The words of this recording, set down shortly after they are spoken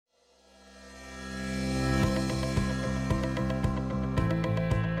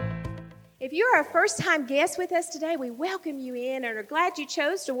If you are a first-time guest with us today, we welcome you in and are glad you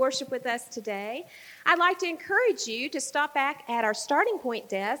chose to worship with us today. I'd like to encourage you to stop back at our starting point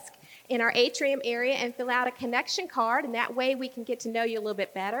desk in our atrium area and fill out a connection card, and that way we can get to know you a little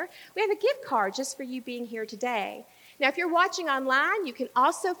bit better. We have a gift card just for you being here today. Now, if you're watching online, you can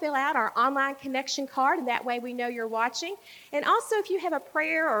also fill out our online connection card, and that way we know you're watching. And also, if you have a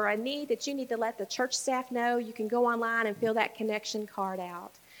prayer or a need that you need to let the church staff know, you can go online and fill that connection card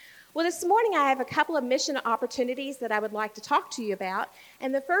out. Well, this morning I have a couple of mission opportunities that I would like to talk to you about.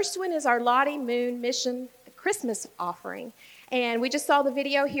 And the first one is our Lottie Moon Mission Christmas offering. And we just saw the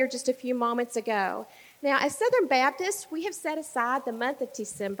video here just a few moments ago. Now, as Southern Baptists, we have set aside the month of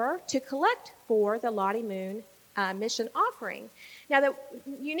December to collect for the Lottie Moon mission offering. Now, the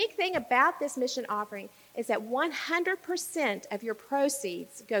unique thing about this mission offering is that 100% of your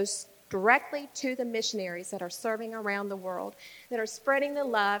proceeds goes directly to the missionaries that are serving around the world, that are spreading the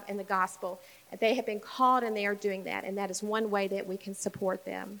love and the gospel. They have been called and they are doing that, and that is one way that we can support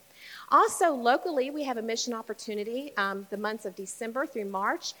them. Also, locally, we have a mission opportunity the months of December through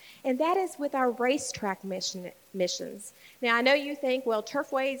March, and that is with our racetrack missions. Now, I know you think, well,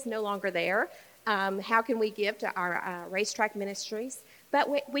 Turfway is no longer there. How can we give to our racetrack ministries? But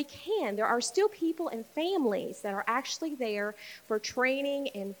we can. There are still people and families that are actually there for training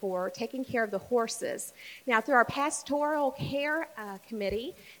and for taking care of the horses. Now, through our pastoral care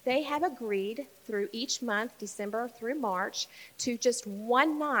committee, they have agreed through each month, December through March, to just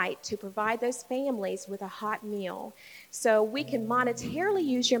one night to provide those families with a hot meal. So we can monetarily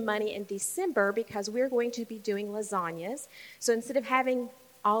use your money in December because we're going to be doing lasagnas. So instead of having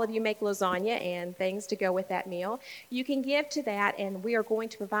all of you make lasagna and things to go with that meal, you can give to that, and we are going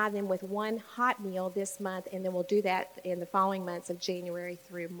to provide them with one hot meal this month, and then we'll do that in the following months of January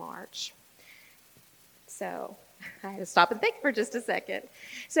through March. So I had to stop and think for just a second.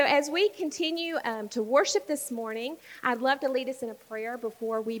 So as we continue to worship this morning, I'd love to lead us in a prayer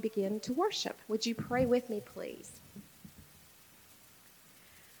before we begin to worship. Would you pray with me, please?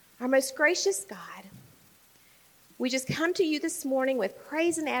 Our most gracious God, we just come to you this morning with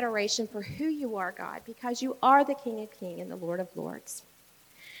praise and adoration for who you are, God, because you are the King of Kings and the Lord of Lords.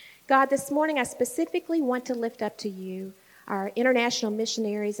 God, this morning I specifically want to lift up to you our international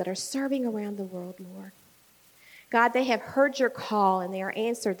missionaries that are serving around the world, Lord. God, they have heard your call and they are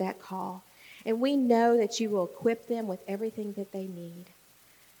answered that call. And we know that you will equip them with everything that they need.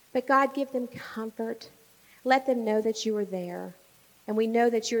 But God, give them comfort. Let them know that you are there. And we know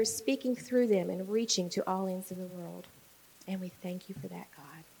that you're speaking through them and reaching to all ends of the world. And we thank you for that,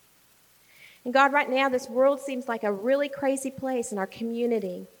 God. And God, right now, this world seems like a really crazy place in our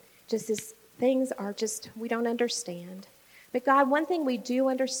community. Just as things are we don't understand. But God, one thing we do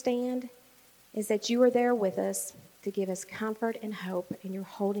understand is that you are there with us to give us comfort and hope. And you're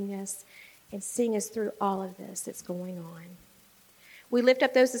holding us and seeing us through all of this that's going on. We lift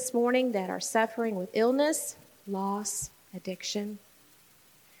up those this morning that are suffering with illness, loss, addiction.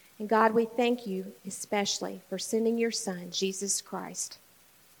 And God, we thank you especially for sending your Son, Jesus Christ,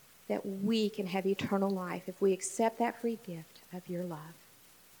 that we can have eternal life if we accept that free gift of your love.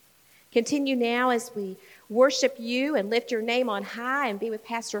 Continue now as we worship you and lift your name on high, and be with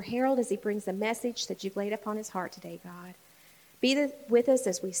Pastor Harold as he brings the message that you've laid upon his heart today, God. Be with us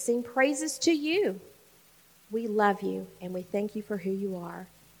as we sing praises to you. We love you, and we thank you for who you are,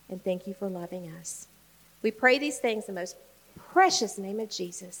 and thank you for loving us. We pray these things in the most precious name of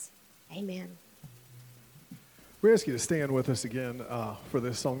Jesus. Amen. We ask you to stand with us again for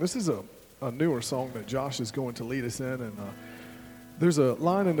this song. This is a newer song that Josh is going to lead us in. And there's a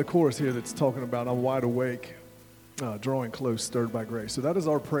line in the chorus here that's talking about I'm wide awake, drawing close, stirred by grace. So that is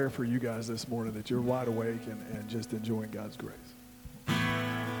our prayer for you guys this morning, that you're wide awake and just enjoying God's grace.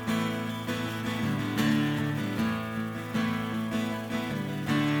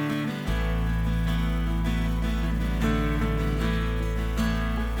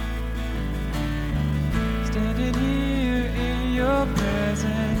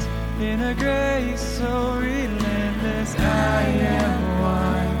 In a grace so relentless, I am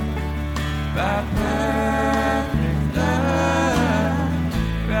won by perfect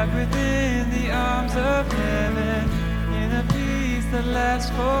love, wrapped within the arms of heaven, in a peace that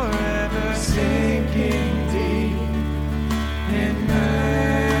lasts forever, sinking deep in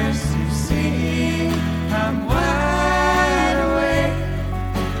mercy. See, I'm wide awake,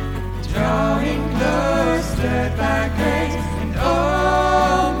 drawing close, stirred by grace, and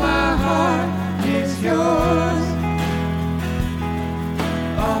all my heart is yours.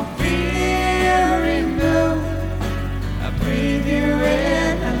 All fear removed, I breathe you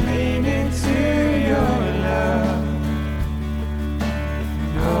in, I lean into your love.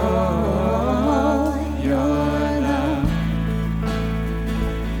 Oh,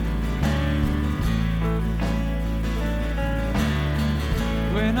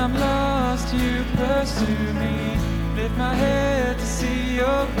 When I'm lost, you pursue me. Lift my head to see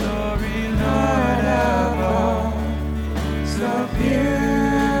your glory, Lord of all. So beautiful.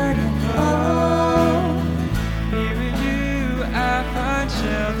 Here in you I find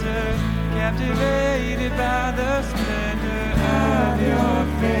shelter, captivated by the splendor of your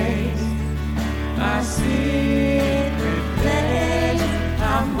face. My secret place,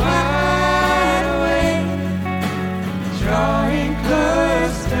 I'm wide awake, drawing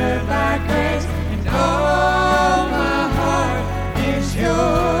close, stirred by grace, and all my heart is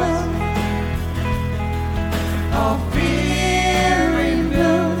yours. All fear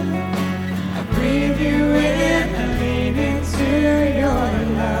removed, I breathe you in and lean into your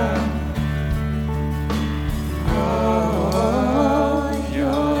love. Oh,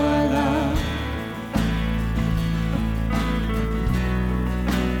 your love.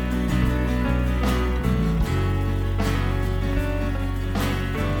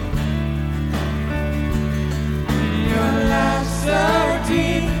 Your love so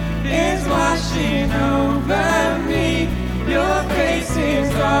deep is washing over me. Your face is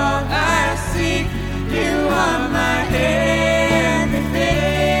all I seek. You are my everything.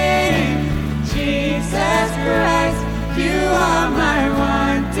 Jesus Christ, you are my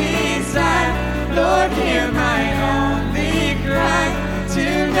one desire. Lord, hear my only cry, to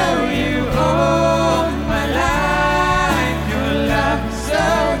know you all my life. Your love so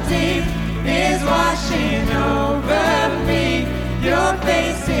deep is washing over me. Your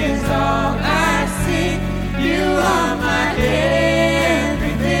face is all I seek. You are my everything.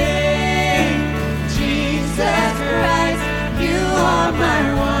 Jesus Christ, you are my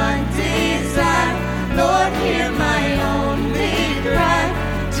one desire. Lord, hear my only cry,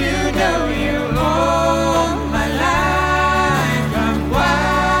 to know you all my life. I'm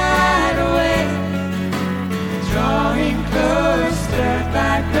wide awake, drawing close, stirred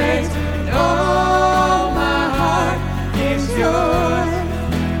by grace, and all my heart is yours.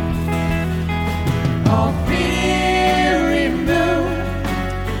 All fear removed,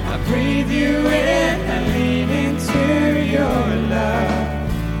 I breathe you in and lean into your love.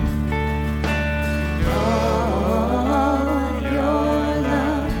 Oh, your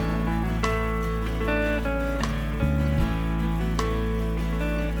love.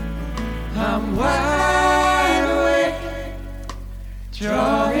 I'm wide awake,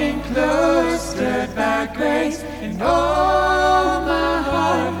 drawing close, stirred by grace, and all my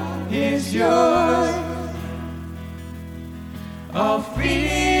heart is yours. All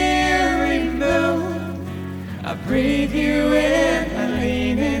fear removed, I breathe you in and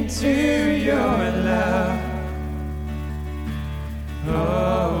lean into your love.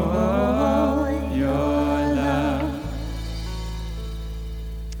 Oh, your love.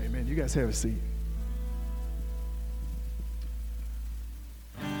 Amen. You guys have a seat.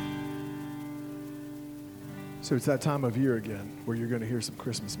 So it's that time of year again where you're going to hear some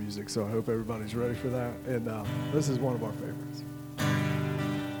Christmas music. So I hope everybody's ready for that. And this is one of our favorites.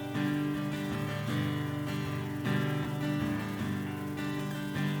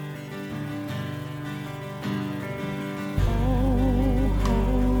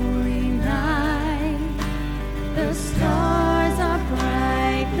 Holy night, the stars are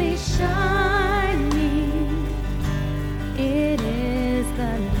brightly shining. It is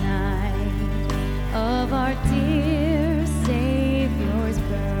the night of our dear Savior's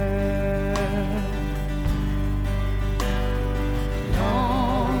birth.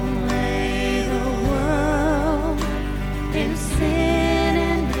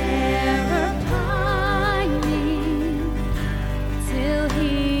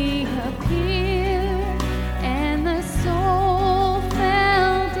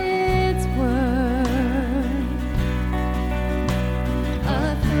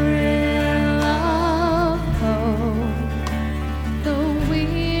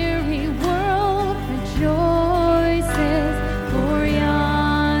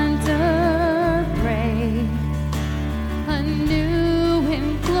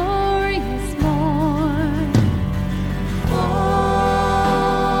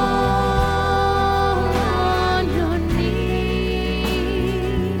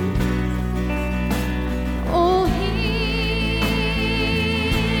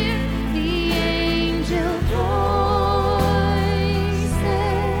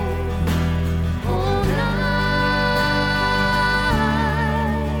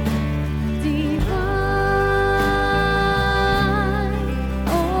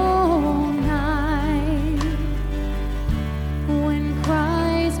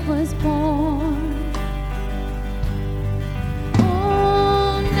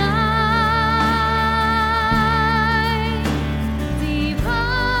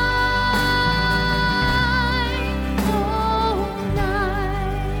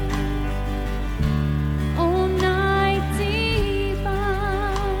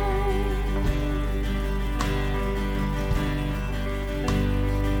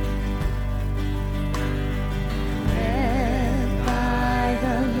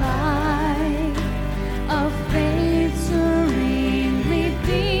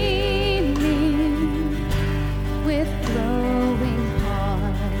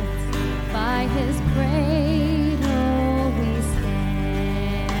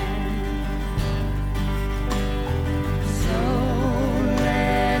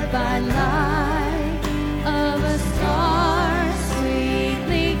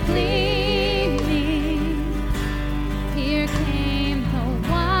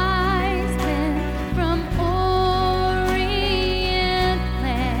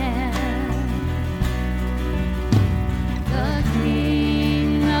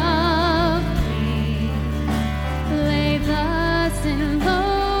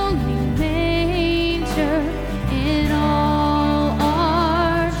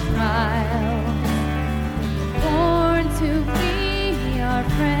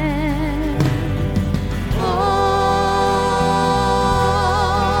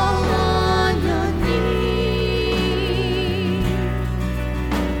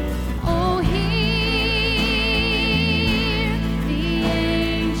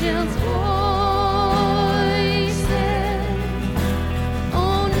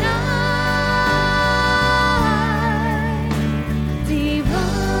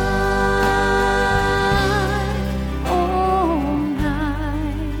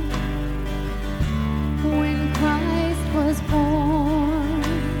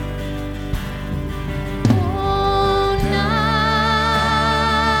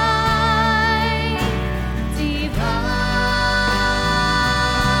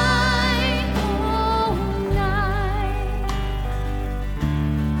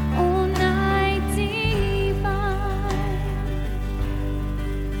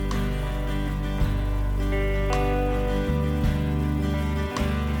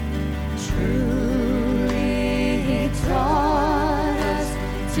 Truly, He taught us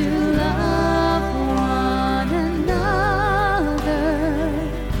to love one another.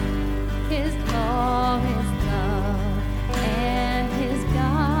 His law is love, and His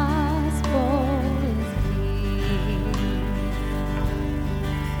gospel is peace.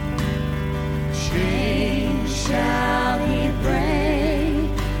 Chains shall He break,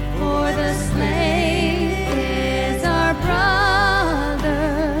 for the slave is our brother,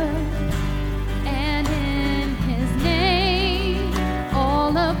 and in His name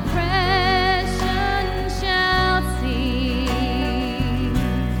all oppression shall cease.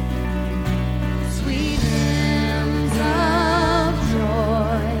 Sweet hymns of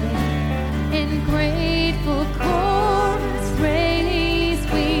joy in grateful chorus raise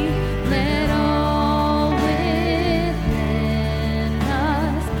we, let all within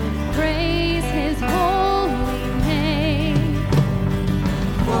us praise His holy name.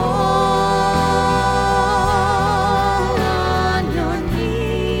 Fall on your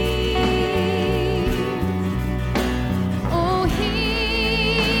knees. Oh, hear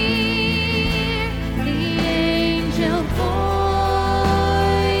the angel voices.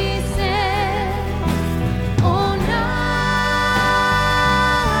 Oh, night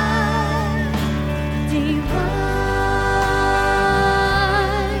divine.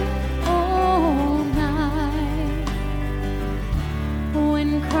 Oh, night when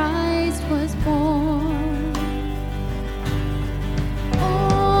Christ was born.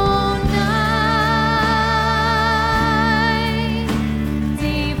 Oh, night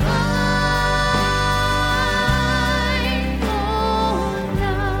divine.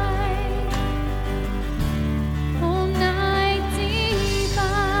 Oh, night divine.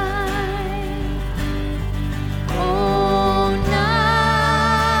 Oh, night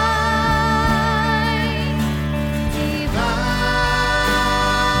divine.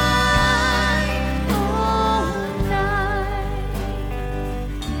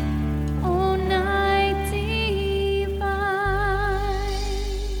 Oh, night divine.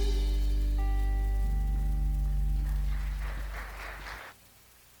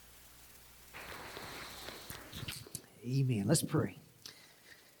 Amen. Let's pray.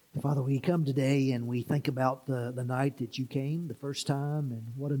 Father, we come today and we think about the night that you came the first time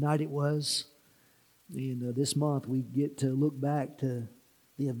and what a night it was. And this month we get to look back to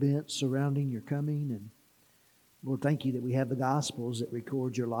the events surrounding your coming. And Lord, thank you that we have the Gospels that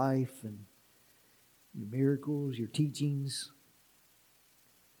record your life and your miracles, your teachings,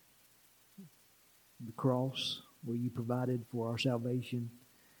 the cross where you provided for our salvation.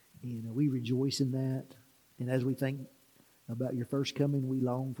 And we rejoice in that. And as we think about your first coming, we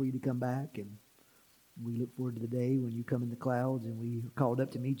long for you to come back. And we look forward to the day when you come in the clouds and we are called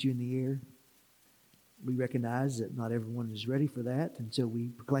up to meet you in the air. We recognize that not everyone is ready for that. And so we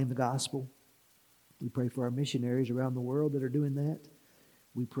proclaim the gospel. We pray for our missionaries around the world that are doing that.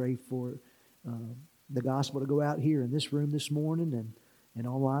 We pray for the gospel to go out here in this room this morning and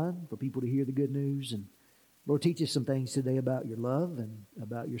online for people to hear the good news. And Lord, teach us some things today about your love and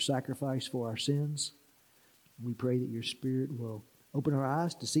about your sacrifice for our sins. We pray that your Spirit will open our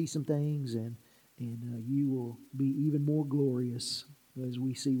eyes to see some things and you will be even more glorious as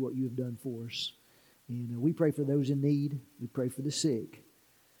we see what you have done for us. And we pray for those in need. We pray for the sick,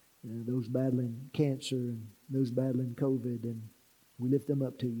 those battling cancer and those battling COVID, and we lift them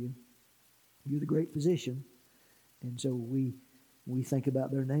up to you. You're the great physician. And so we think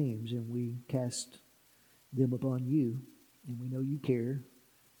about their names and we cast them upon you, and we know you care.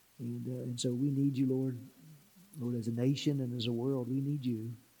 And so we need you, Lord. Lord, as a nation and as a world, we need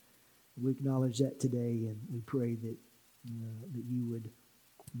you. We acknowledge that today, and we pray that you would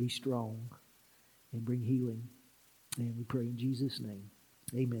be strong and bring healing. And we pray in Jesus' name.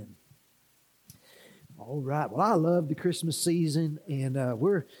 Amen. All right. Well, I love the Christmas season, and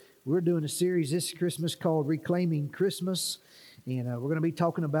we're doing a series this Christmas called Reclaiming Christmas. And we're going to be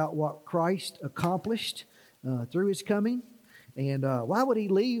talking about what Christ accomplished through His coming. And why would He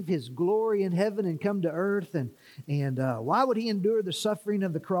leave His glory in heaven and come to earth? And why would He endure the suffering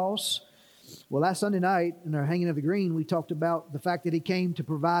of the cross? Well, last Sunday night in our Hanging of the Green, we talked about the fact that He came to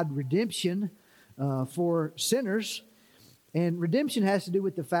provide redemption for sinners. And redemption has to do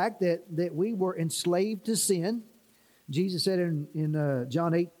with the fact that we were enslaved to sin. Jesus said in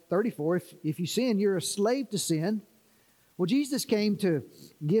John 8:34, if you sin, you're a slave to sin. Well, Jesus came to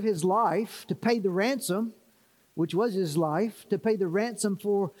give His life, to pay the ransom, which was His life, to pay the ransom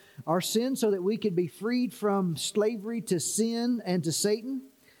for our sins so that we could be freed from slavery to sin and to Satan.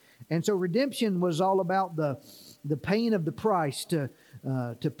 And so redemption was all about the paying of the price to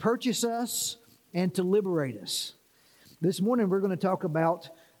purchase us and to liberate us. This morning we're going to talk about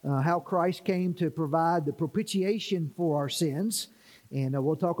how Christ came to provide the propitiation for our sins. And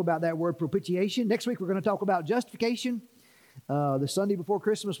we'll talk about that word propitiation. Next week, we're going to talk about justification. The Sunday before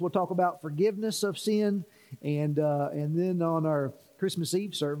Christmas, we'll talk about forgiveness of sin. And then on our Christmas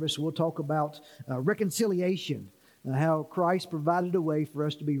Eve service, we'll talk about reconciliation, how Christ provided a way for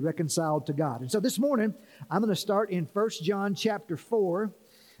us to be reconciled to God. And so this morning, I'm going to start in 1 John chapter 4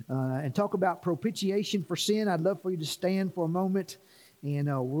 and talk about propitiation for sin. I'd love for you to stand for a moment, and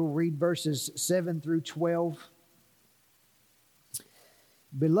we'll read verses 7 through 12.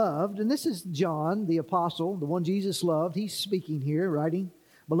 Beloved, and this is John, the apostle, the one Jesus loved. He's speaking here, writing,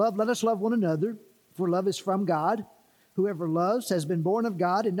 Beloved, let us love one another, for love is from God. Whoever loves has been born of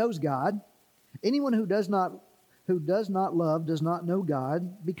God and knows God. Anyone who does not love does not know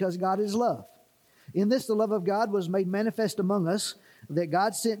God, because God is love. In this the love of God was made manifest among us, that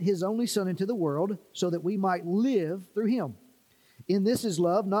God sent His only Son into the world, so that we might live through Him. In this is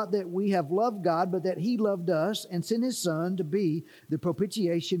love, not that we have loved God, but that He loved us and sent His Son to be the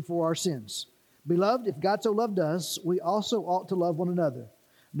propitiation for our sins. Beloved, if God so loved us, we also ought to love one another.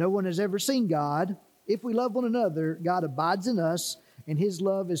 No one has ever seen God. If we love one another, God abides in us, and His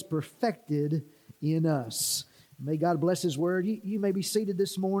love is perfected in us. May God bless His word. You may be seated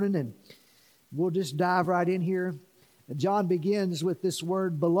this morning, and we'll just dive right in here. John begins with this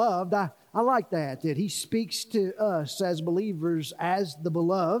word, beloved. I like that he speaks to us as believers as the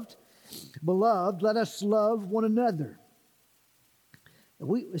beloved. Beloved, let us love one another.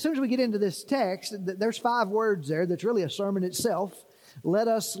 As soon as we get into this text, there's 5 words there that's really a sermon itself. Let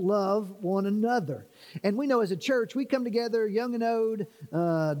us love one another. And we know as a church, we come together, young and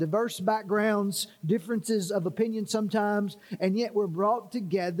old, diverse backgrounds, differences of opinion sometimes, and yet we're brought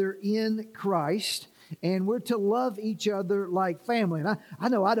together in Christ. And we're to love each other like family. And I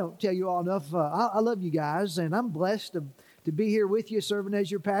know I don't tell you all enough. I love you guys, and I'm blessed to be here with you, serving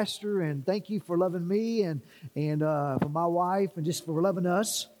as your pastor. And thank you for loving me and for my wife, and just for loving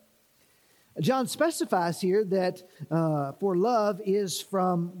us. John specifies here that for love is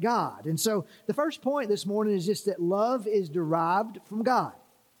from God. And so the first point this morning is just that love is derived from God.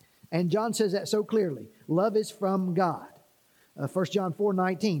 And John says that so clearly. Love is from God. 1 John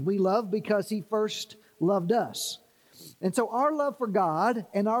 4:19. We love because He first loved us. And so our love for God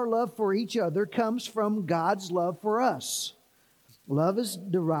and our love for each other comes from God's love for us. Love is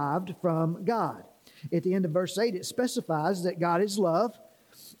derived from God. At the end of verse 8, it specifies that God is love.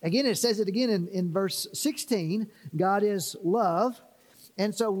 Again, it says it again in verse 16. God is love.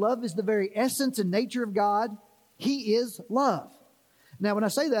 And so love is the very essence and nature of God. He is love. Now, when I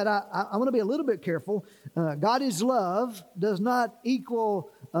say that, I want to be a little bit careful. God is love does not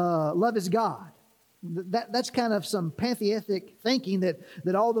equal love is God. That's kind of some pantheistic thinking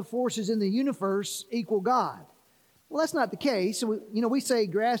that all the forces in the universe equal God. Well, that's not the case. We say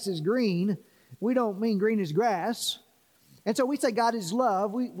grass is green. We don't mean green is grass. And so we say God is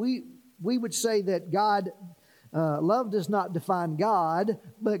love. We would say that God, love does not define God,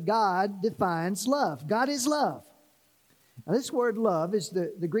 but God defines love. God is love. Now, this word love is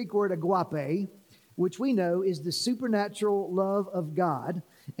the Greek word agape, which we know is the supernatural love of God.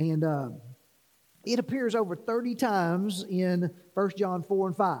 And it appears over 30 times in 1 John 4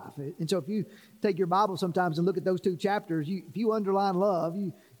 and 5. And so if you take your Bible sometimes and look at those 2 chapters, if you underline love,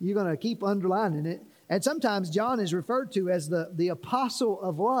 you're going to keep underlining it. And sometimes John is referred to as the apostle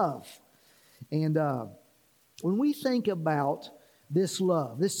of love. And when we think about this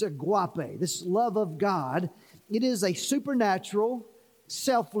love, this agape, this love of God, it is a supernatural,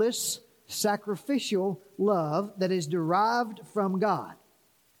 selfless, sacrificial love that is derived from God.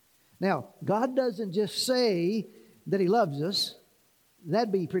 Now, God doesn't just say that He loves us.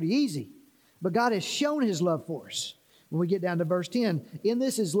 That'd be pretty easy. But God has shown His love for us. When we get down to verse 10, in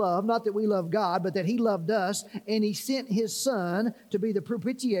this is love, not that we love God, but that He loved us, and He sent His Son to be the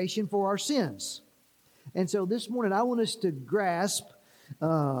propitiation for our sins. And so this morning, I want us to grasp,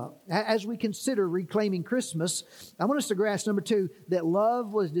 as we consider reclaiming Christmas, I want us to grasp, number 2, that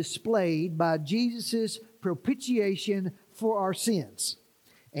love was displayed by Jesus' propitiation for our sins.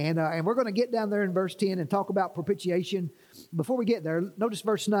 And we're going to get down there in verse 10 and talk about propitiation. Before we get there, notice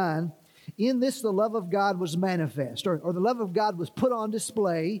verse 9. In this the love of God was manifest, or the love of God was put on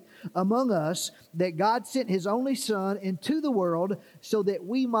display among us, that God sent His only Son into the world so that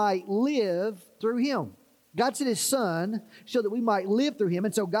we might live through Him. God sent His Son so that we might live through Him.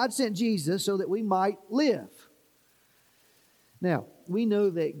 And so God sent Jesus so that we might live. Now, we know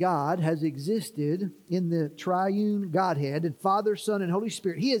that God has existed in the triune Godhead, and Father, Son, and Holy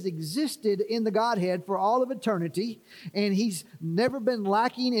Spirit. He has existed in the Godhead for all of eternity, and He's never been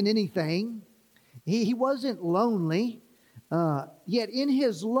lacking in anything. He wasn't lonely. Yet in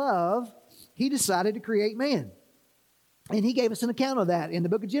His love, He decided to create man. And He gave us an account of that in the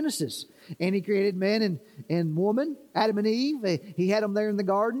book of Genesis. And He created man and woman, Adam and Eve. He had them there in the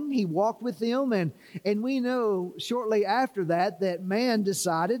garden. He walked with them. And we know shortly after that man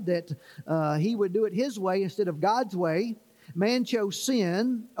decided that he would do it his way instead of God's way. Man chose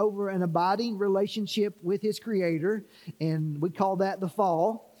sin over an abiding relationship with his Creator. And we call that the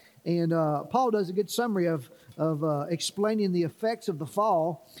fall. And Paul does a good summary of explaining the effects of the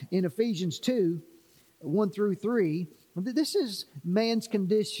fall in Ephesians 2, 1 through 3. This is man's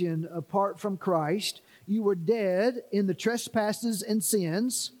condition apart from Christ. You were dead in the trespasses and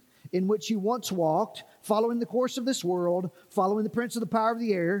sins in which you once walked, following the course of this world, following the prince of the power of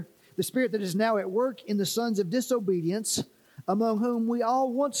the air, the spirit that is now at work in the sons of disobedience, among whom we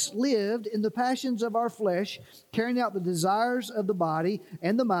all once lived in the passions of our flesh, carrying out the desires of the body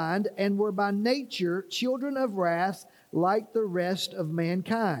and the mind, and were by nature children of wrath like the rest of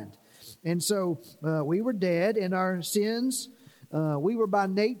mankind. And so we were dead in our sins. We were by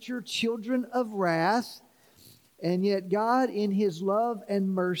nature children of wrath. And yet God, in His love and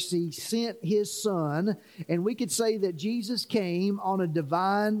mercy, sent His Son. And we could say that Jesus came on a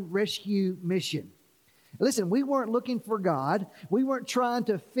divine rescue mission. Listen, we weren't looking for God. We weren't trying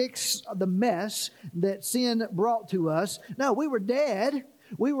to fix the mess that sin brought to us. No, we were dead.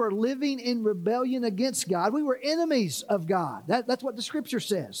 We were living in rebellion against God. We were enemies of God. That's what the Scripture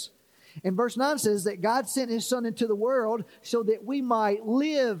says. And verse 9 says that God sent His Son into the world so that we might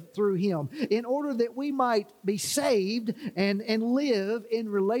live through Him, in order that we might be saved and live in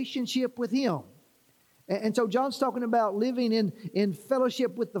relationship with Him. And so John's talking about living in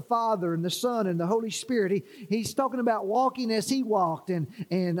fellowship with the Father and the Son and the Holy Spirit. He's talking about walking as He walked and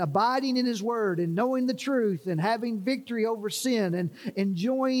abiding in His Word and knowing the truth and having victory over sin and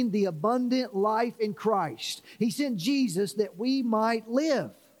enjoying the abundant life in Christ. He sent Jesus that we might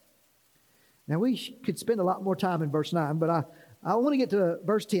live. Now, we could spend a lot more time in verse 9, but I want to get to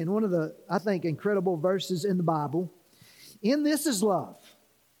verse 10, one of the, I think, incredible verses in the Bible. In this is love.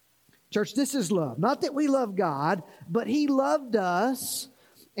 Church, this is love. Not that we love God, but He loved us,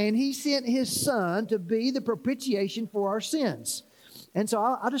 and He sent His Son to be the propitiation for our sins. And so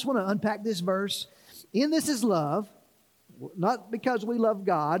I just want to unpack this verse. In this is love, not because we love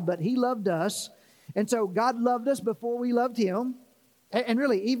God, but He loved us. And so God loved us before we loved Him. And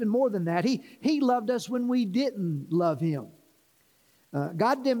really, even more than that, He loved us when we didn't love Him.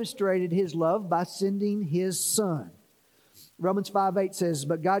 God demonstrated His love by sending His Son. Romans 5:8 says,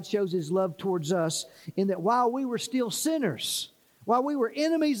 but God shows His love towards us in that while we were still sinners, while we were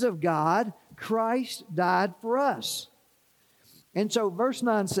enemies of God, Christ died for us. And so verse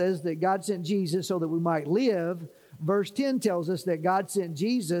 9 says that God sent Jesus so that we might live. Verse 10 tells us that God sent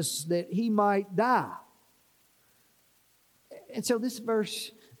Jesus that He might die. And so this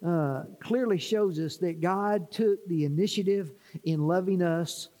verse clearly shows us that God took the initiative in loving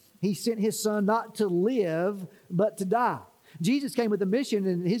us. He sent His Son not to live, but to die. Jesus came with a mission,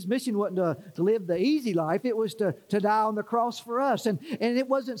 and His mission wasn't to live the easy life. It was to die on the cross for us. And it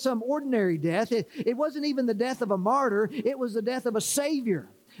wasn't some ordinary death. It wasn't even the death of a martyr. It was the death of a Savior,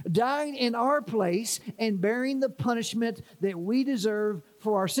 dying in our place and bearing the punishment that we deserve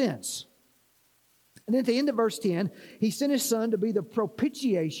for our sins. And then at the end of verse 10, He sent His Son to be the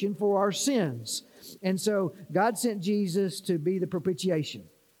propitiation for our sins. And so God sent Jesus to be the propitiation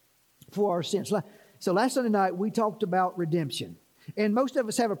for our sins. So last Sunday night, we talked about redemption. And most of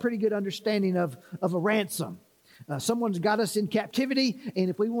us have a pretty good understanding of a ransom. Someone's got us in captivity, and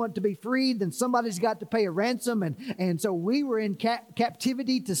if we want to be freed, then somebody's got to pay a ransom. And so we were in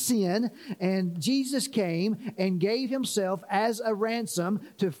captivity to sin, and Jesus came and gave Himself as a ransom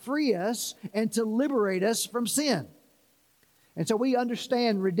to free us and to liberate us from sin. And so we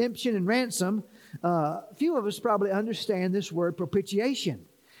understand redemption and ransom. Few of us probably understand this word propitiation.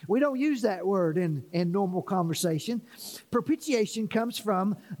 We don't use that word in normal conversation. Propitiation comes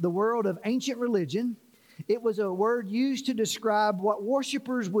from the world of ancient religion. It was a word used to describe what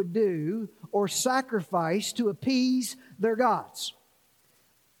worshipers would do or sacrifice to appease their gods.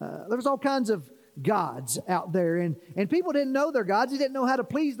 There was all kinds of gods out there, and people didn't know their gods. They didn't know how to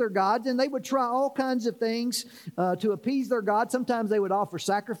please their gods, and they would try all kinds of things to appease their gods. Sometimes they would offer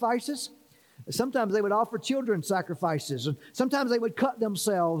sacrifices. Sometimes they would offer children sacrifices. And sometimes they would cut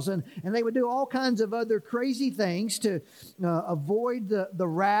themselves, and they would do all kinds of other crazy things to avoid the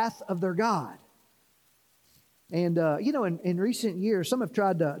wrath of their God. And, in recent years, some have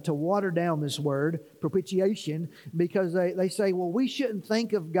tried to water down this word, propitiation, because they say, well, we shouldn't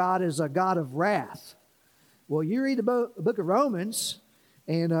think of God as a God of wrath. Well, you read the book of Romans,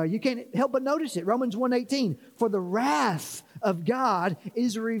 And you can't help but notice it. Romans 1:18, for the wrath of God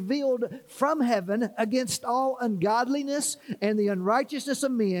is revealed from heaven against all ungodliness and the unrighteousness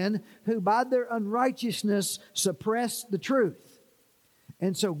of men who by their unrighteousness suppress the truth.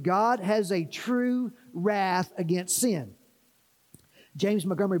 And so God has a true wrath against sin. James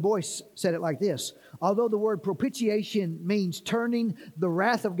Montgomery Boyce said it like this: although the word propitiation means turning the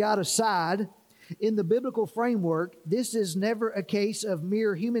wrath of God aside, in the biblical framework, this is never a case of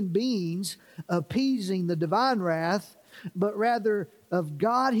mere human beings appeasing the divine wrath, but rather of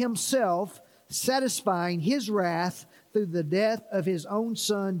God Himself satisfying His wrath through the death of His own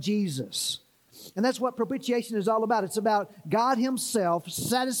Son, Jesus. And that's what propitiation is all about. It's about God Himself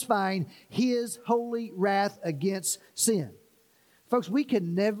satisfying His holy wrath against sin. Folks, we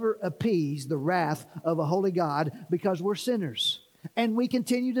can never appease the wrath of a holy God because we're sinners and we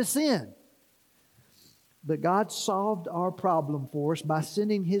continue to sin. But God solved our problem for us by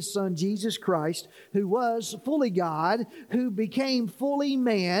sending His Son, Jesus Christ, who was fully God, who became fully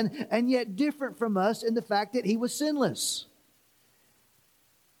man, and yet different from us in the fact that He was sinless.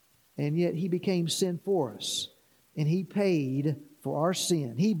 And yet He became sin for us. And He paid for our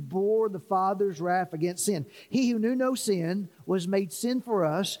sin. He bore the Father's wrath against sin. He who knew no sin was made sin for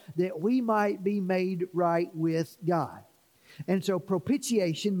us that we might be made right with God. And so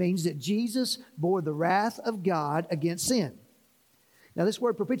propitiation means that Jesus bore the wrath of God against sin. Now, this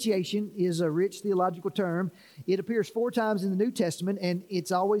word propitiation is a rich theological term. It appears 4 times in the New Testament, and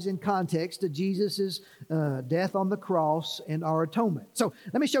it's always in context to Jesus' death on the cross and our atonement. So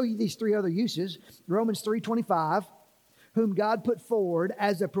let me show you these 3 other uses. Romans 3:25, whom God put forward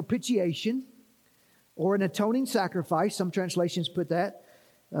as a propitiation or an atoning sacrifice, some translations put that,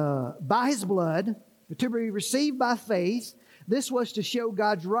 by His blood, to be received by faith. This was to show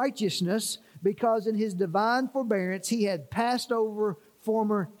God's righteousness because in His divine forbearance He had passed over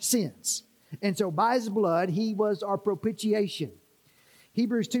former sins. And so by His blood He was our propitiation.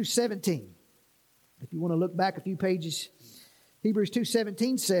 Hebrews 2:17. If you want to look back a few pages, Hebrews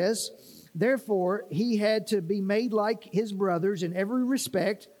 2:17 says, therefore He had to be made like His brothers in every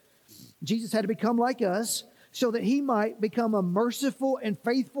respect. Jesus had to become like us, so that He might become a merciful and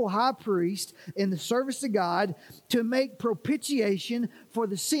faithful high priest in the service of God to make propitiation for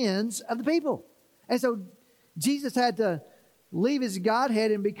the sins of the people. And so Jesus had to leave His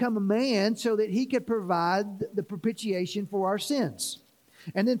Godhead and become a man so that He could provide the propitiation for our sins.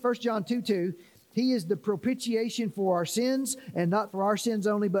 And then 1 John 2:2, He is the propitiation for our sins, and not for our sins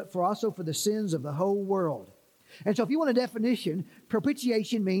only, but for also for the sins of the whole world. And so if you want a definition,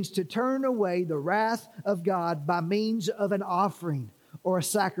 propitiation means to turn away the wrath of God by means of an offering or a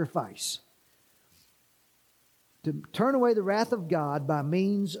sacrifice. To turn away the wrath of God by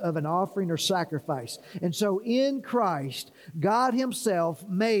means of an offering or sacrifice. And so in Christ, God Himself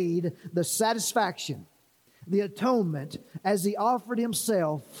made the satisfaction, the atonement, as He offered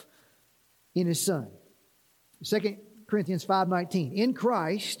Himself in His Son. 2 Corinthians 5:19. In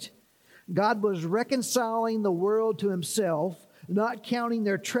Christ, God was reconciling the world to Himself, not counting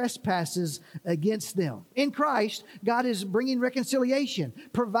their trespasses against them. In Christ, God is bringing reconciliation,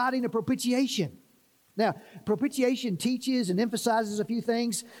 providing a propitiation. Now, propitiation teaches and emphasizes a few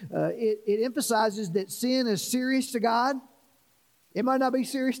things. It emphasizes that sin is serious to God. It might not be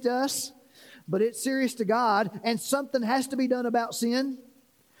serious to us, but it's serious to God, and something has to be done about sin.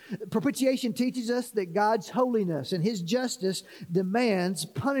 Propitiation teaches us that God's holiness and His justice demands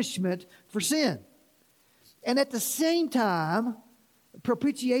punishment for sin. And at the same time,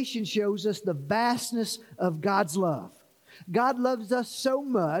 propitiation shows us the vastness of God's love. God loves us so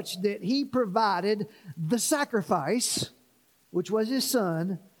much that He provided the sacrifice, which was His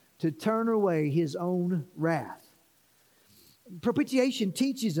Son, to turn away His own wrath. Propitiation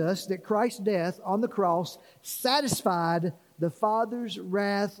teaches us that Christ's death on the cross satisfied the Father's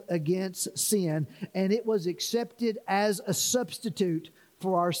wrath against sin, and it was accepted as a substitute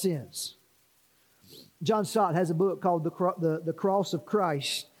for our sins. John Stott has a book called The Cross of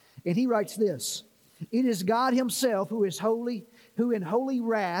Christ, and he writes this: it is God Himself who is holy, who in holy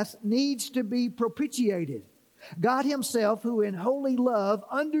wrath needs to be propitiated. God Himself who in holy love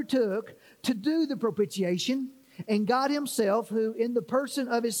undertook to do the propitiation, and God Himself who in the person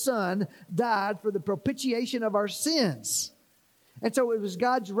of His Son died for the propitiation of our sins. And so it was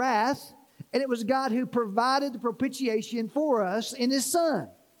God's wrath, and it was God who provided the propitiation for us in His Son.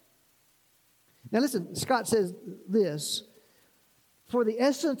 Now listen, Scott says this: for the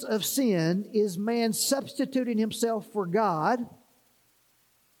essence of sin is man substituting himself for God.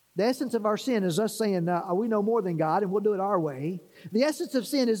 The essence of our sin is us saying, we know more than God and we'll do it our way. The essence of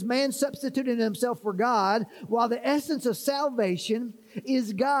sin is man substituting himself for God, while the essence of salvation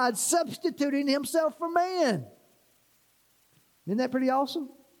is God substituting himself for man. Isn't that pretty awesome?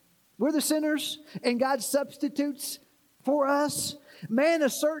 We're the sinners, and God substitutes for us. Man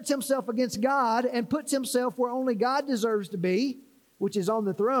asserts himself against God and puts himself where only God deserves to be, which is on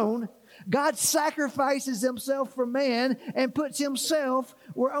the throne. God sacrifices himself for man and puts himself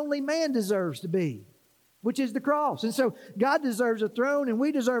where only man deserves to be, which is the cross. And so God deserves a throne and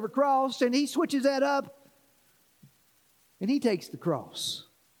we deserve a cross, and he switches that up and he takes the cross.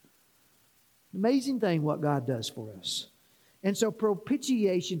 Amazing thing what God does for us. And so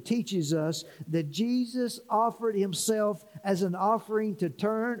propitiation teaches us that Jesus offered himself as an offering to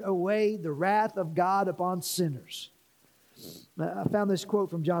turn away the wrath of God upon sinners. I found this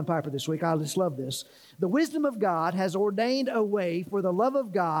quote from John Piper this week. I just love this. The wisdom of God has ordained a way for the love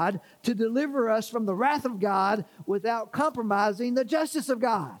of God to deliver us from the wrath of God without compromising the justice of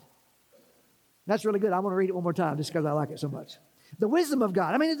God. That's really good. I want to read it one more time just because I like it so much. The wisdom of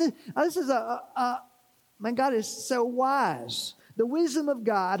God. I mean, this is man, God is so wise. The wisdom of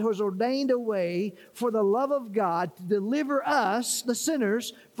God has ordained a way for the love of God to deliver us, the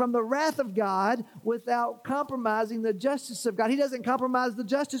sinners, from the wrath of God without compromising the justice of God. He doesn't compromise the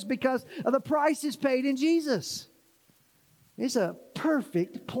justice because of the price is paid in Jesus. It's a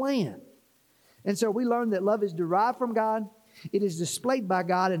perfect plan. And so we learn that love is derived from God. It is displayed by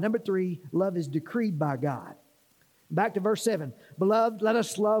God. And number 3, love is decreed by God. Back to verse 7. Beloved, let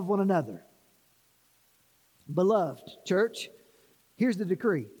us love one another. Beloved, church, here's the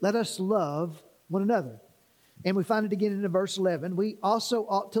decree. Let us love one another. And we find it again in verse 11. We also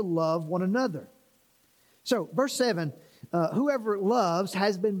ought to love one another. So, verse 7, whoever loves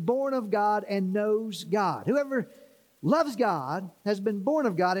has been born of God and knows God. Whoever loves God has been born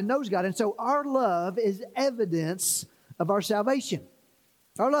of God and knows God. And so our love is evidence of our salvation.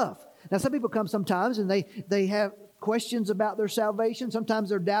 Our love. Now, some people come sometimes and they have questions about their salvation. Sometimes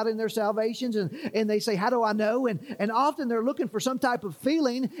they're doubting their salvations and they say, how do I know? And often they're looking for some type of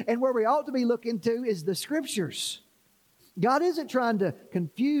feeling, and where we ought to be looking to is the Scriptures. God isn't trying to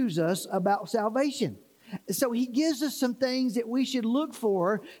confuse us about salvation. So he gives us some things that we should look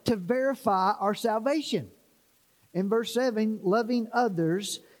for to verify our salvation. In verse 7, loving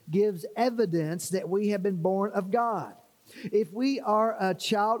others gives evidence that we have been born of God. If we are a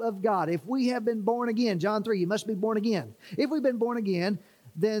child of God, if we have been born again, John 3, you must be born again. If we've been born again,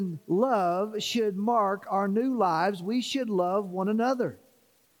 then love should mark our new lives. We should love one another.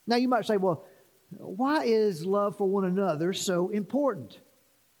 Now you might say, well, why is love for one another so important?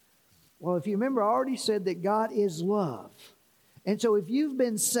 Well, if you remember, I already said that God is love. And so if you've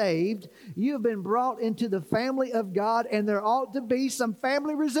been saved, you have been brought into the family of God, and there ought to be some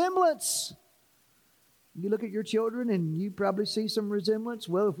family resemblance. You look at your children and you probably see some resemblance.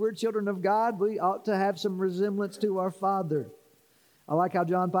 Well, if we're children of God, we ought to have some resemblance to our Father. I like how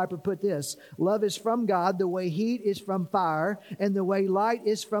John Piper put this. Love is from God the way heat is from fire and the way light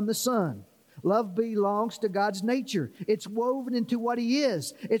is from the sun. Love belongs to God's nature. It's woven into what He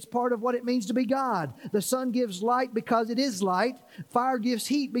is. It's part of what it means to be God. The sun gives light because it is light. Fire gives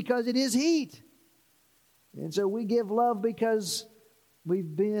heat because it is heat. And so we give love because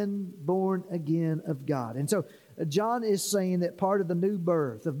we've been born again of God. And so John is saying that part of the new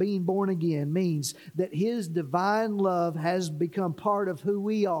birth, of being born again, means that His divine love has become part of who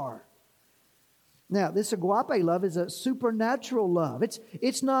we are. Now, this agape love is a supernatural love.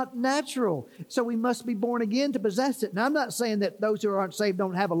 It's not natural, so we must be born again to possess it. Now, I'm not saying that those who aren't saved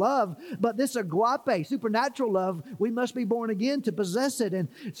don't have a love, but this agape, supernatural love, we must be born again to possess it. And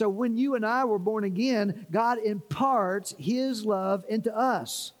so when you and I were born again, God imparts His love into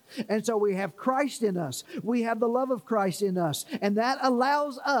us. And so we have Christ in us. We have the love of Christ in us. And that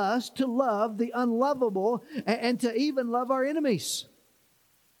allows us to love the unlovable and to even love our enemies.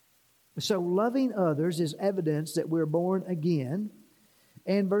 So loving others is evidence that we're born again.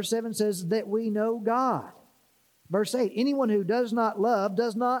 And verse 7 says that we know God. Verse 8, anyone who does not love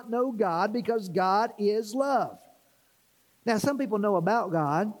does not know God, because God is love. Now, some people know about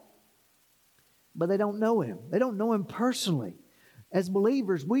God, but they don't know Him. They don't know Him personally. As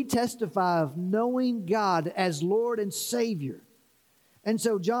believers, we testify of knowing God as Lord and Savior. And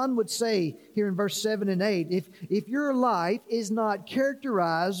so John would say here in verse 7 and 8, if your life is not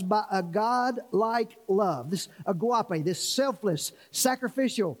characterized by a God-like love, this agape, this selfless,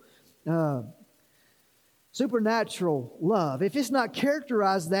 sacrificial, supernatural love, if it's not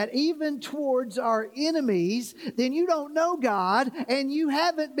characterized that even towards our enemies, then you don't know God and you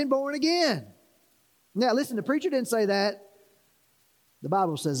haven't been born again. Now listen, the preacher didn't say that. The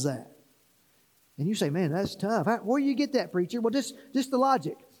Bible says that. And you say, man, that's tough. Where do you get that, preacher? Well, just the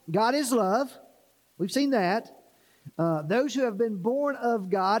logic. God is love. We've seen that. Those who have been born of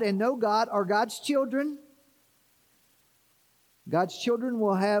God and know God are God's children. God's children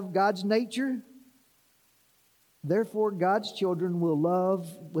will have God's nature. Therefore, God's children will love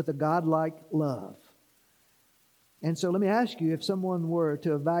with a God-like love. And so let me ask you, if someone were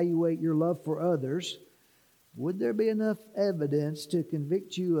to evaluate your love for others, would there be enough evidence to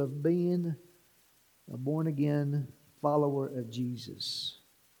convict you of being a born-again follower of Jesus?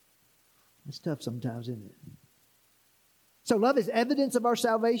 It's tough sometimes, isn't it? So love is evidence of our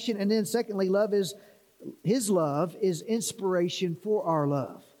salvation. And then secondly, His love is inspiration for our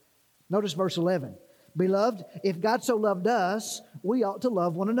love. Notice verse 11. Beloved, if God so loved us, we ought to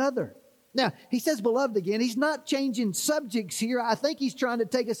love one another. Now, he says beloved again. He's not changing subjects here. I think he's trying to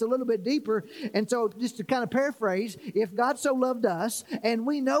take us a little bit deeper. And so just to kind of paraphrase, if God so loved us, and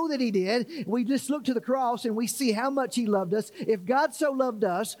we know that he did, we just look to the cross and we see how much he loved us. If God so loved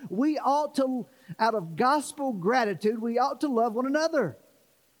us, we ought to, out of gospel gratitude, we ought to love one another.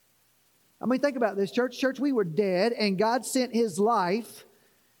 I mean, think about this, church. Church, we were dead and God sent his life,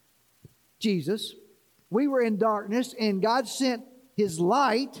 Jesus. We were in darkness and God sent his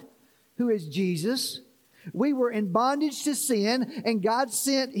light, who is Jesus. We were in bondage to sin, and God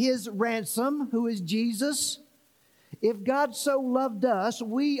sent his ransom, who is Jesus. If God so loved us,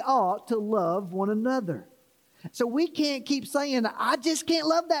 we ought to love one another. So we can't keep saying, I just can't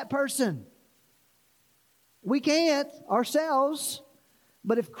love that person. We can't ourselves,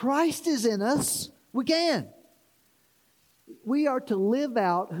 but if Christ is in us, we can. We are to live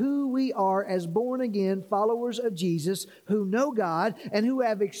out who we are as born-again followers of Jesus who know God and who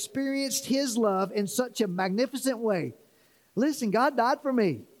have experienced his love in such a magnificent way. Listen, God died for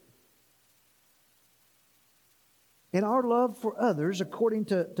me. And our love for others, according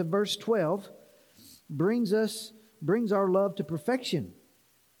to verse 12, brings our love to perfection.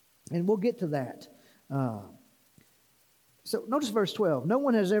 And we'll get to that. So notice verse 12. No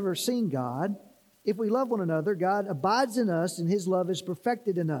one has ever seen God. If we love one another, God abides in us and his love is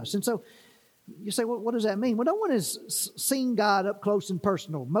perfected in us. And so you say, well, what does that mean? Well, no one has seen God up close and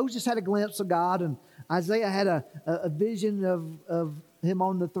personal. Moses had a glimpse of God, and Isaiah had a vision of him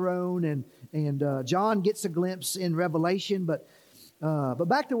on the throne, and John gets a glimpse in Revelation. But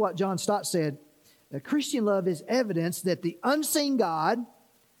back to what John Stott said, Christian love is evidence that the unseen God,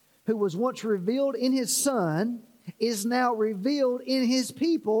 who was once revealed in his Son, is now revealed in his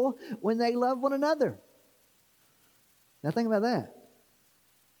people when they love one another. Now think about that.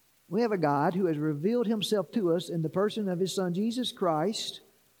 We have a God who has revealed himself to us in the person of his Son, Jesus Christ.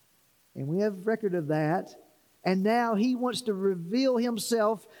 And we have record of that. And now he wants to reveal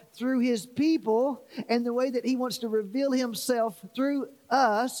himself through his people. And the way that he wants to reveal himself through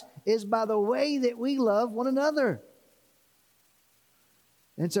us is by the way that we love one another.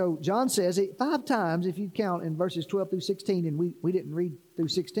 And so John says it 5 times, if you count in verses 12 through 16, and we didn't read through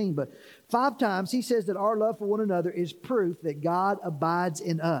 16, but 5 times he says that our love for one another is proof that God abides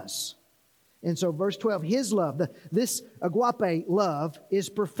in us. And so verse 12, his love, this agape love is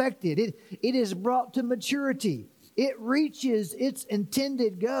perfected. It is brought to maturity. It reaches its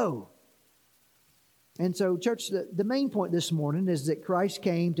intended goal. And so, church, the main point this morning is that Christ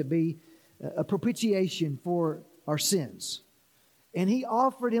came to be a propitiation for our sins. And he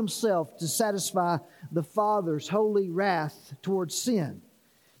offered himself to satisfy the Father's holy wrath towards sin.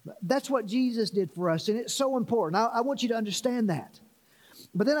 That's what Jesus did for us, and it's so important. I want you to understand that.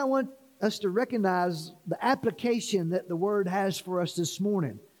 But then I want us to recognize the application that the Word has for us this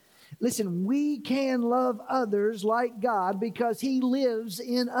morning. Listen, we can love others like God because he lives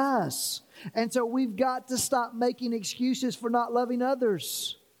in us. And so we've got to stop making excuses for not loving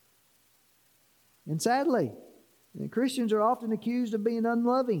others. And sadly, Christians are often accused of being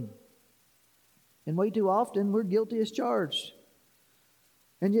unloving. And way too often, we're guilty as charged.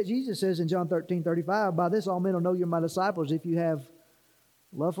 And yet Jesus says in John 13:35, by this all men will know you're my disciples if you have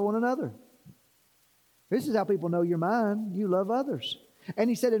love for one another. This is how people know you're mine. You love others. And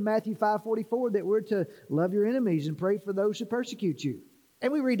he said in Matthew 5:44 that we're to love your enemies and pray for those who persecute you.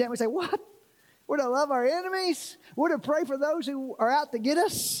 And we read that and we say, what? We're to love our enemies? We're to pray for those who are out to get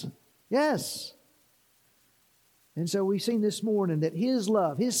us? Yes. And so we've seen this morning that his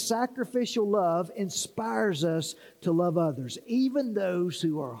love, his sacrificial love, inspires us to love others, even those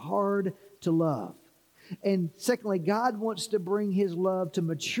who are hard to love. And secondly, God wants to bring his love to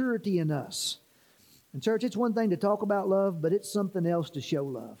maturity in us. And church, it's one thing to talk about love, but it's something else to show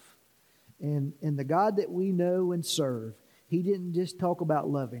love. And the God that we know and serve, he didn't just talk about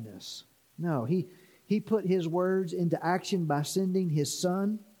loving us. No, he put his words into action by sending his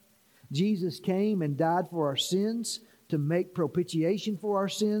Son. Jesus came and died for our sins to make propitiation for our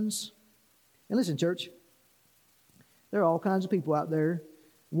sins. And listen, church, There are all kinds of people out there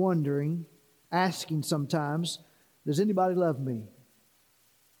wondering, asking sometimes, does anybody love me?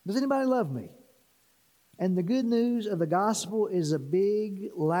 Does anybody love me? And the good news of the gospel is a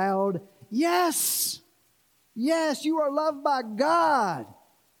big, loud, yes! Yes, you are loved by God.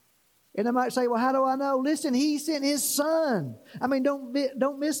 And I might say, well, how do I know? Listen, He sent His Son. I mean,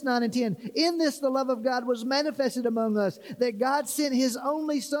 don't miss 9 and 10. In this, the love of God was manifested among us, that God sent His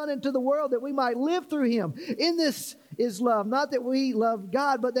only Son into the world that we might live through Him. In this is love, not that we loved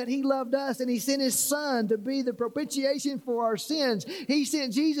God, but that He loved us, and He sent His Son to be the propitiation for our sins. He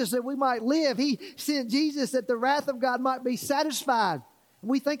sent Jesus that we might live. He sent Jesus that the wrath of God might be satisfied.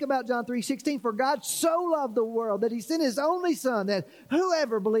 We think about John 3:16, for God so loved the world that He sent His only Son, that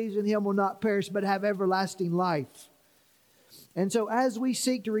whoever believes in Him will not perish but have everlasting life. And so as we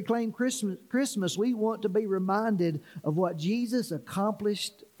seek to reclaim Christmas, we want to be reminded of what Jesus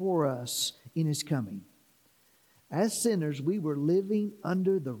accomplished for us in His coming. As sinners, we were living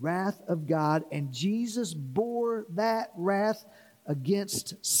under the wrath of God, and Jesus bore that wrath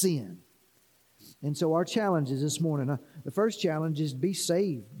against sin. And so our challenge is this morning, the first challenge is be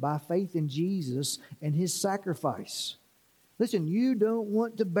saved by faith in Jesus and His sacrifice. Listen, you don't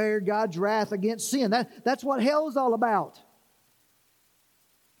want to bear God's wrath against sin. That's what hell is all about.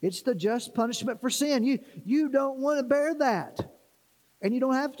 It's the just punishment for sin. You don't want to bear that. And you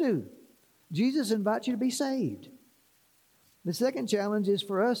don't have to. Jesus invites you to be saved. The second challenge is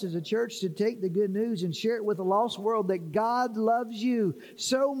for us as a church to take the good news and share it with a lost world that God loves you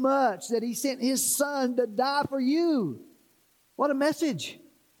so much that He sent His Son to die for you. What a message.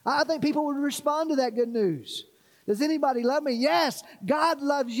 I think people would respond to that good news. Does anybody love me? Yes, God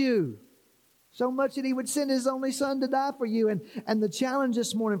loves you so much that He would send His only Son to die for you. And the challenge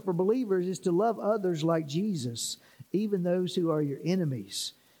this morning for believers is to love others like Jesus, even those who are your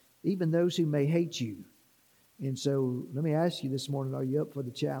enemies, even those who may hate you. And so let me ask you this morning, are you up for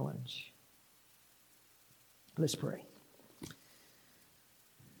the challenge? Let's pray.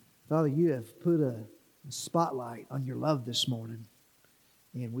 Father, you have put a spotlight on your love this morning,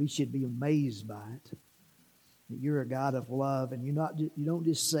 and we should be amazed by it. That you're a God of love, and you don't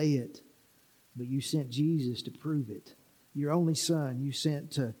just say it, but you sent Jesus to prove it. Your only Son you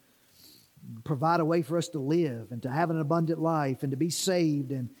sent to provide a way for us to live and to have an abundant life and to be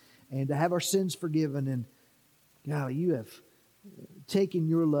saved and to have our sins forgiven. And God, you have taken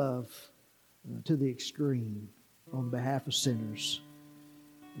your love to the extreme on behalf of sinners.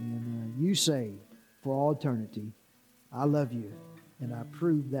 And you say for all eternity, I love you, and I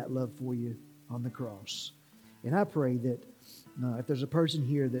proved that love for you on the cross. And I pray that if there's a person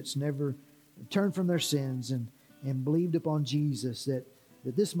here that's never turned from their sins and believed upon Jesus, that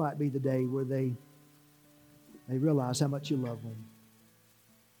this might be the day where they realize how much you love them.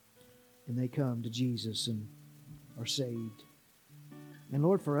 And they come to Jesus and are saved. And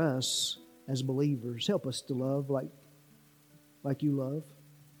Lord, for us as believers, help us to love like you love.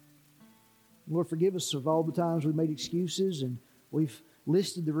 Lord, forgive us of all the times we've made excuses and we've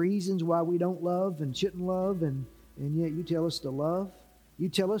listed the reasons why we don't love and shouldn't love, and yet you tell us to love. You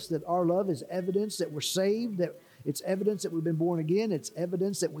tell us that our love is evidence that we're saved, that it's evidence that we've been born again, it's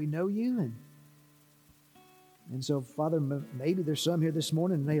evidence that we know you. And so, Father, maybe there's some here this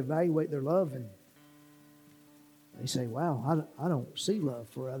morning and they evaluate their love and they say, wow, I don't see love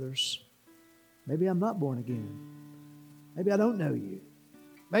for others. Maybe I'm not born again. Maybe I don't know you.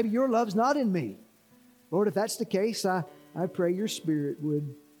 Maybe your love's not in me. Lord, if that's the case, I pray your Spirit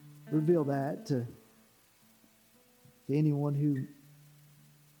would reveal that to anyone who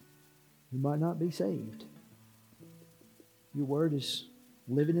might not be saved. Your word is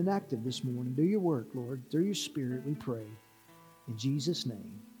living and active this morning. Do your work, Lord. Through your Spirit, we pray. In Jesus'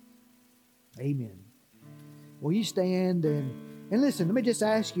 name, amen. Will you stand and listen, let me just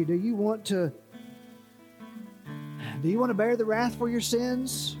ask you, do you want to bear the wrath for your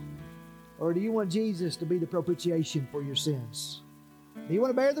sins? Or do you want Jesus to be the propitiation for your sins? Do you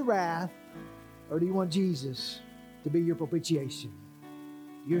want to bear the wrath? Or do you want Jesus to be your propitiation?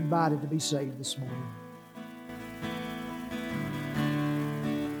 You're invited to be saved this morning.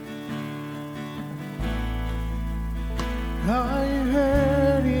 Are you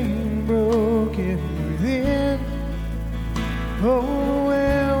hurting, broken within,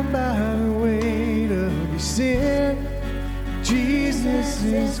 overwhelmed by the weight of your sin? Jesus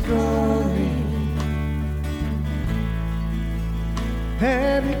is calling.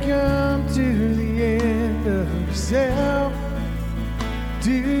 Have you come to the end of yourself?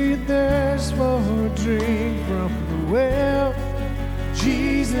 Do you thirst for a drink from the well?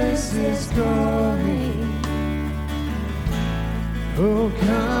 Jesus is calling. Oh,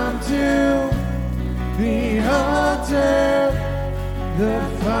 come to the altar, the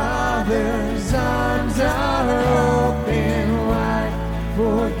Father's arms are open wide.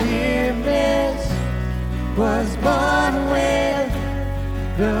 Forgiveness was bought with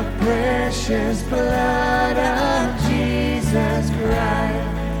the precious blood of Jesus Christ.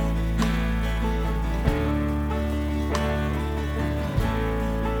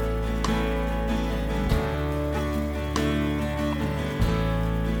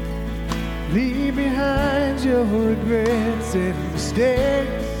 Leave behind your regrets and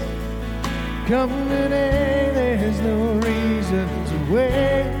mistakes. Come today, there's no reason to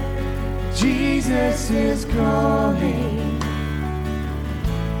wait. Jesus is calling.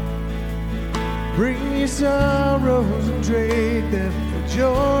 Bring your sorrows and trade them for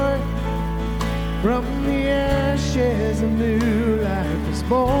joy. From the ashes a new life is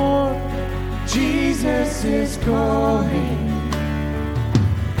born. Jesus is calling.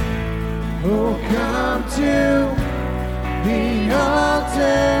 Oh, come to the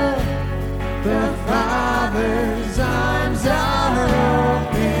altar. The Father's arms are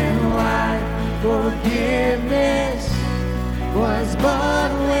open wide. Forgiveness was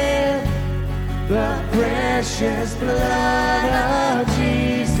bought with the precious blood of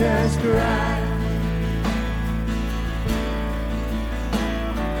Jesus Christ.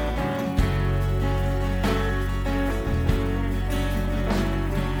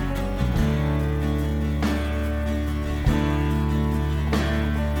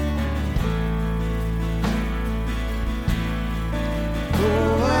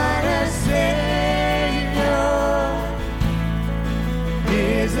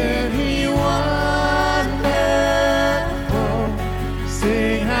 Isn't he wonderful?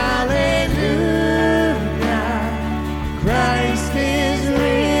 Sing hallelujah. Christ is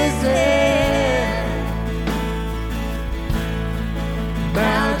risen.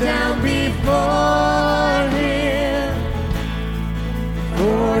 Bow down before him,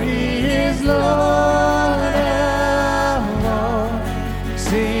 for he is Lord of all.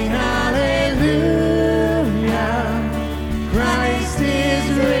 Sing hallelujah. Christ is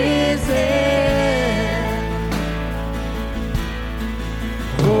risen.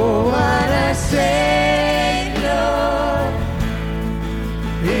 Oh, what a Savior.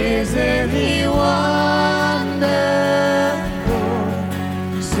 Isn't he wonderful?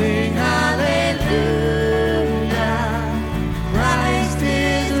 Sing hallelujah. Christ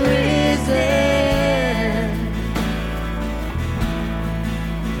is risen.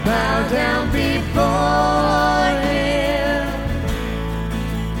 Bow down before him,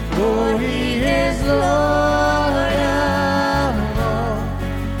 for he is Lord of all.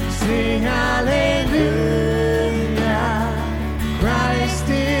 Sing hallelujah. Christ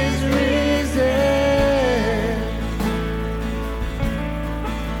is risen.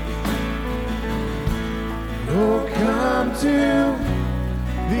 Oh, come to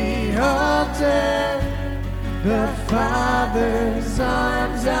the altar. The Father's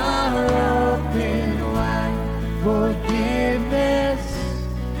arms are open wide. Forgiveness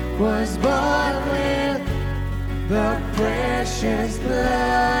was bought with the precious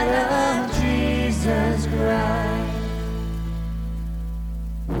blood of Jesus Christ.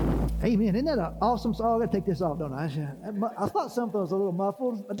 Amen. Isn't that an awesome song? I got to take this off, don't I? I thought something was a little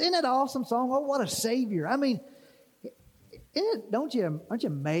muffled, but isn't that an awesome song? Oh, what a Savior. I mean, aren't you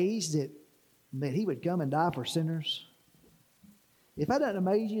amazed that he would come and die for sinners? If that doesn't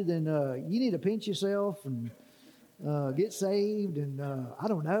amaze you, then you need to pinch yourself and get saved. And I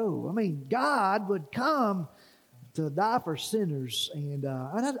don't know. I mean, God would come to die for sinners. And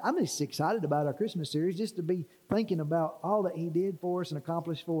I'm just excited about our Christmas series, just to be thinking about all that he did for us and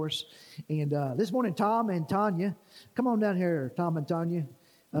accomplished for us. And this morning, Tom and Tanya, come on down here, Tom and Tanya.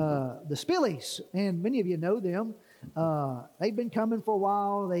 The Spillies, and many of you know them. They've been coming for a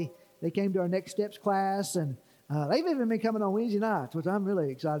while. They came to our Next Steps class, and they've even been coming on Wednesday nights, which I'm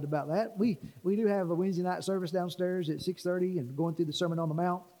really excited about that. We do have a Wednesday night service downstairs at 6:30 and going through the Sermon on the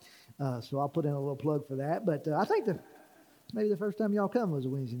Mount. So I'll put in a little plug for that. But I think maybe the first time y'all come was a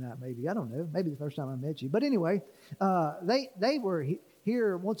Wednesday night, maybe. I don't know. Maybe the first time I met you. But anyway, they were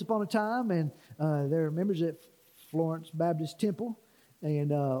here once upon a time, and they're members at Florence Baptist Temple.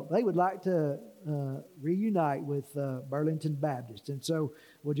 And they would like to reunite with Burlington Baptist. And so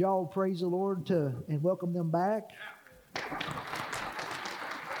would y'all praise the Lord and welcome them back?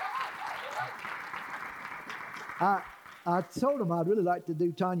 I told them I'd really like to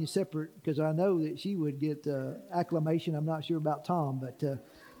do Tanya separate because I know that she would get acclamation. I'm not sure about Tom, but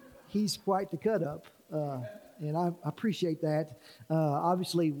he's quite the cut-up, and I appreciate that.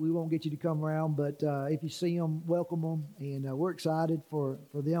 Obviously, we won't get you to come around, but if you see them, welcome them, and we're excited for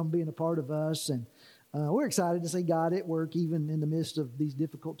them being a part of us. And we're excited to see God at work even in the midst of these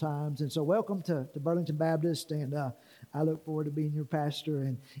difficult times. And so welcome to Burlington Baptist, and I look forward to being your pastor.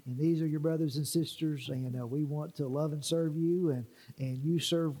 And these are your brothers and sisters, and we want to love and serve you, and you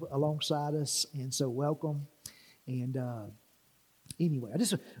serve alongside us. And so welcome. And anyway, I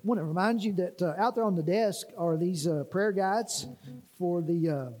just want to remind you that out there on the desk are these prayer guides for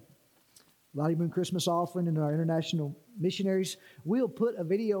the Lottie Moon Christmas offering and our international missionaries. We'll put a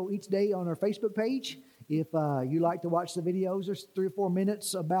video each day on our Facebook page. If you like to watch the videos, there's 3 or 4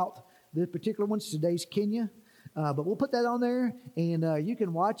 minutes about the particular ones. Today's Kenya. But we'll put that on there, and you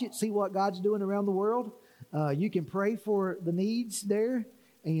can watch it, see what God's doing around the world. You can pray for the needs there,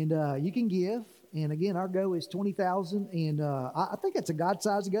 and you can give. And again, our goal is 20,000, and I think it's a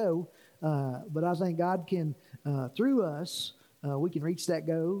God-sized goal. But I think God can, through us, we can reach that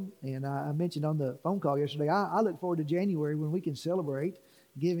goal. And I mentioned on the phone call yesterday, I look forward to January when we can celebrate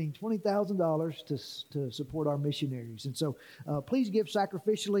giving $20,000 to support our missionaries. And so please give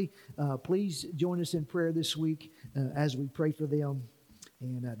sacrificially. Please join us in prayer this week as we pray for them.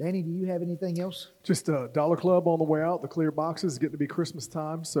 And Danny, do you have anything else? Just Dollar Club on the way out. The clear boxes getting to be Christmas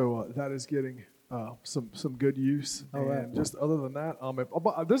time, so that is getting some good use. All right. And just other than that,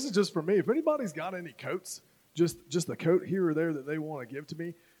 this is just for me. If anybody's got any coats, just a coat here or there that they want to give to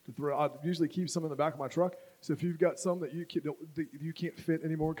me to throw, I usually keep some in the back of my truck. So if you've got some that you can't fit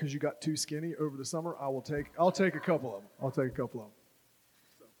anymore because you got too skinny over the summer, I'll take a couple of them. I'll take a couple of them.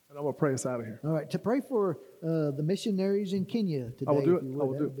 And I'm going to pray us out of here. All right, to pray for the missionaries in Kenya today. I will do it. If you I would,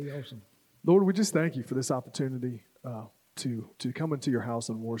 will that do would be awesome. Lord, we just thank you for this opportunity to come into your house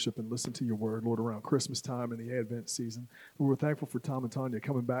and worship and listen to your word, Lord, around Christmas time and the Advent season. Lord, we're thankful for Tom and Tanya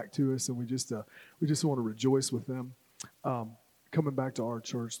coming back to us, and we just want to rejoice with them coming back to our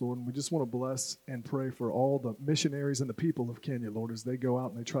church, Lord. And we just want to bless and pray for all the missionaries and the people of Kenya, Lord, as they go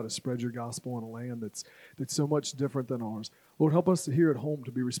out and they try to spread your gospel in a land that's so much different than ours. Lord, help us here at home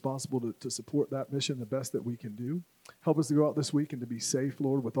to be responsible to support that mission the best that we can do. Help us to go out this week and to be safe,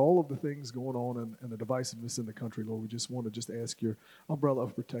 Lord, with all of the things going on and the divisiveness in the country, Lord. We just want to ask your umbrella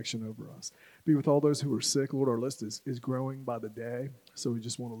of protection over us. Be with all those who are sick, Lord. Our list is growing by the day, so we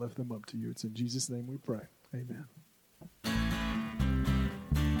just want to lift them up to you. It's in Jesus' name we pray. Amen.